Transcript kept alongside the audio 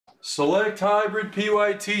Select Hybrid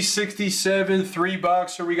PYT 67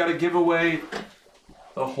 3-boxer. We got to give away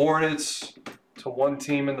the Hornets to one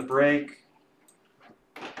team in the break.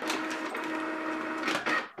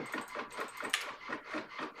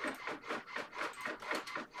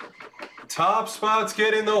 Top spots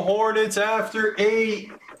getting the Hornets after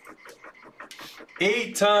 8.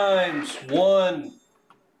 8 times. 1,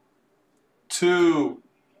 2,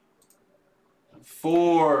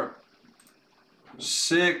 4,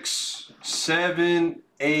 6, 7,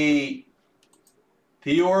 8.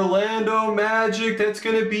 The Orlando Magic, that's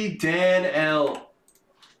going to be Dan L.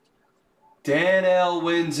 Dan L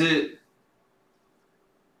wins it.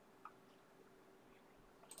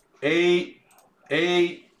 8,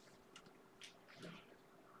 8.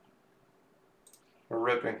 We're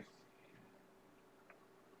ripping.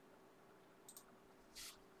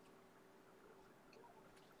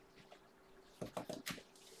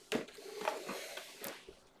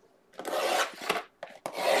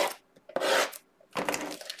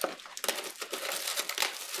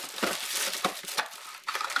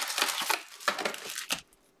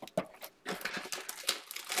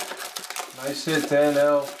 Nice hit, Dan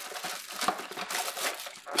L.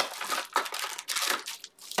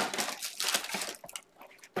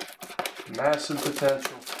 Massive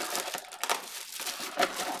potential.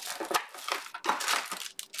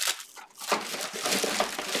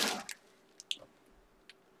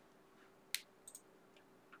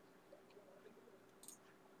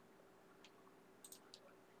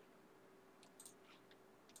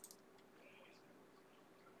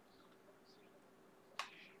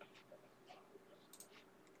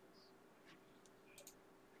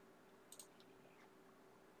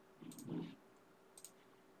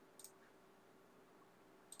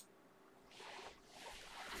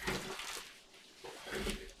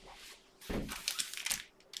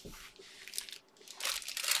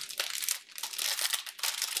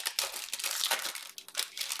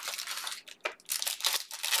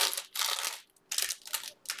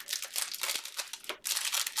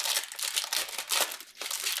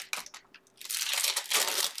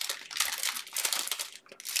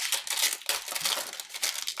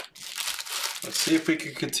 Let's see if we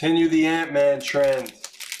can continue the Ant-Man trend.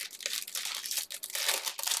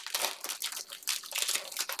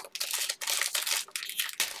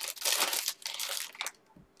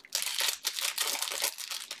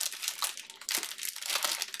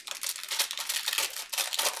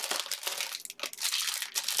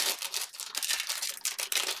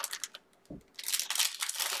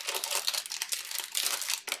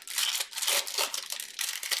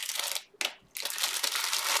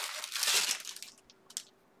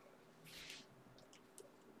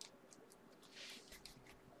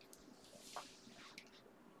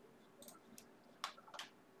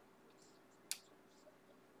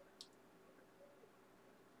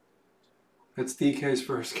 It's DK's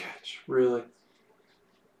first catch, really.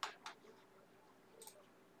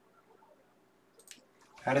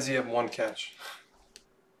 How does he have one catch?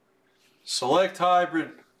 Select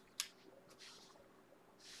Hybrid.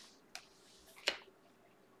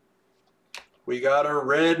 We got a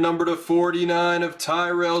red number to 49 of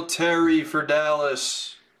Tyrell Terry for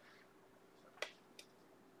Dallas.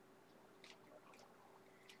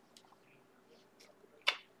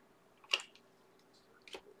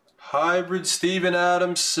 Hybrid Steven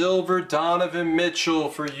Adams, silver Donovan Mitchell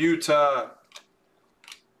for Utah.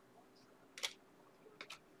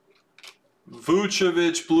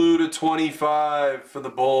 Vucevic blue to 25 for the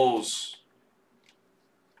Bulls.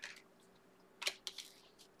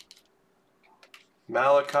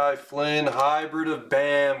 Malachi Flynn, hybrid of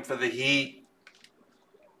Bam for the Heat.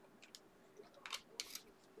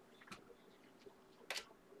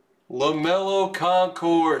 LaMelo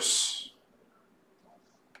Concourse.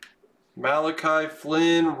 Malachi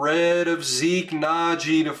Flynn, red of Zeke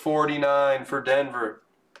Naji to 49 for Denver.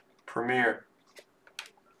 Premier.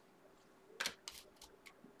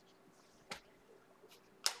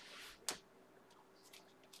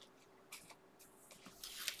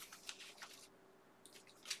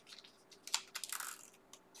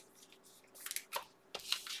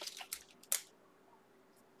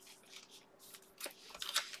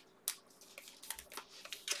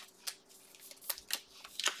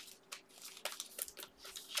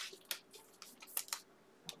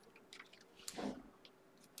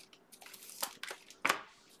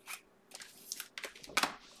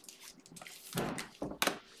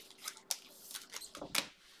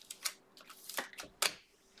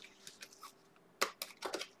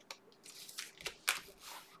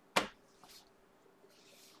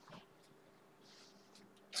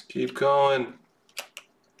 Keep going.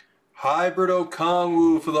 Hybrid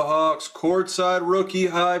Okongwu for the Hawks. Courtside rookie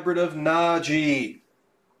hybrid of Najee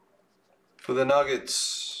for the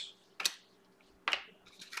Nuggets.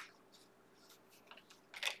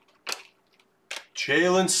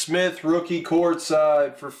 Jalen Smith rookie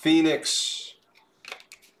courtside for Phoenix.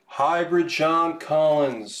 Hybrid John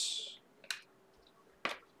Collins.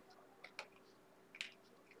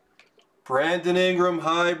 Brandon Ingram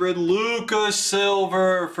hybrid Luka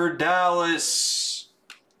Silver for Dallas.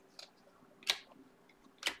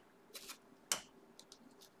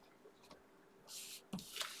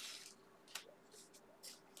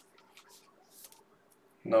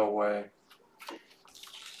 No way.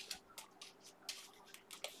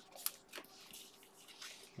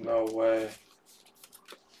 No way.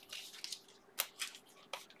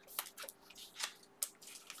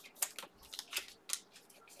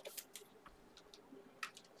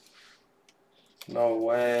 No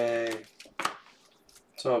way.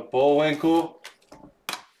 What's up, Bullwinkle?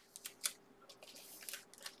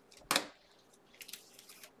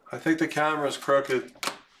 I think the camera's crooked.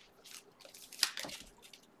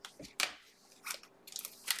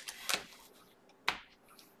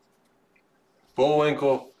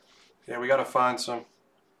 Bullwinkle. Yeah, we gotta find some.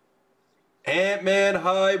 Ant-Man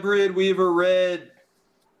hybrid, we have a red.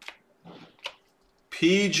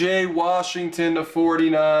 PJ Washington to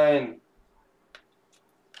 49.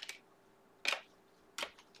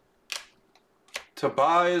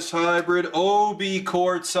 Tobias hybrid, Obi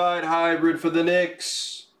courtside hybrid for the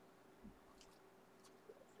Knicks.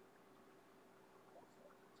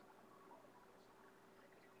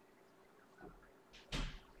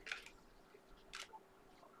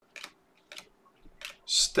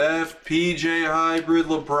 Steph, PJ hybrid,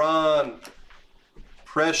 LeBron.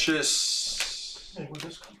 Precious. Hey, where'd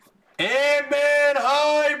this come from? Ant-Man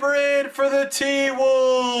hybrid for the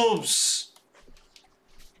T-Wolves.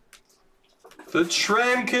 The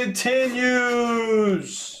trend continues.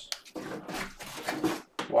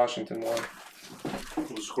 Washington won. What was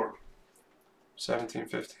the score?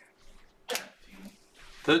 17-15.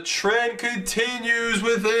 The trend continues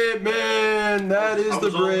with Ant-Man. That is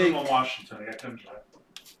the break. I was on Washington. I got Tim's right.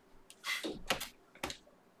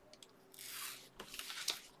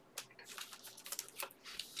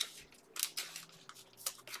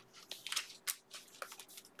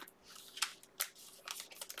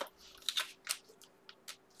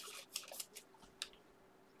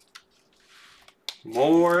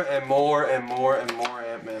 More and more and more and more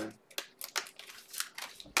Ant-Man.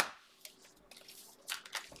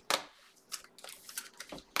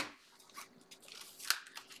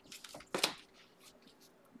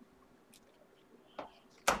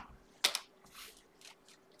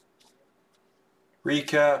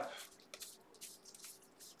 Recap.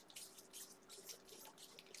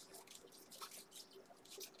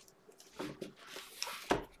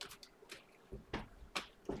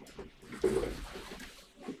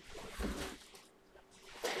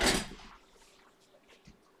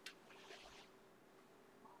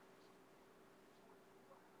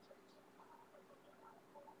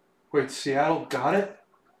 Wait, Seattle got it?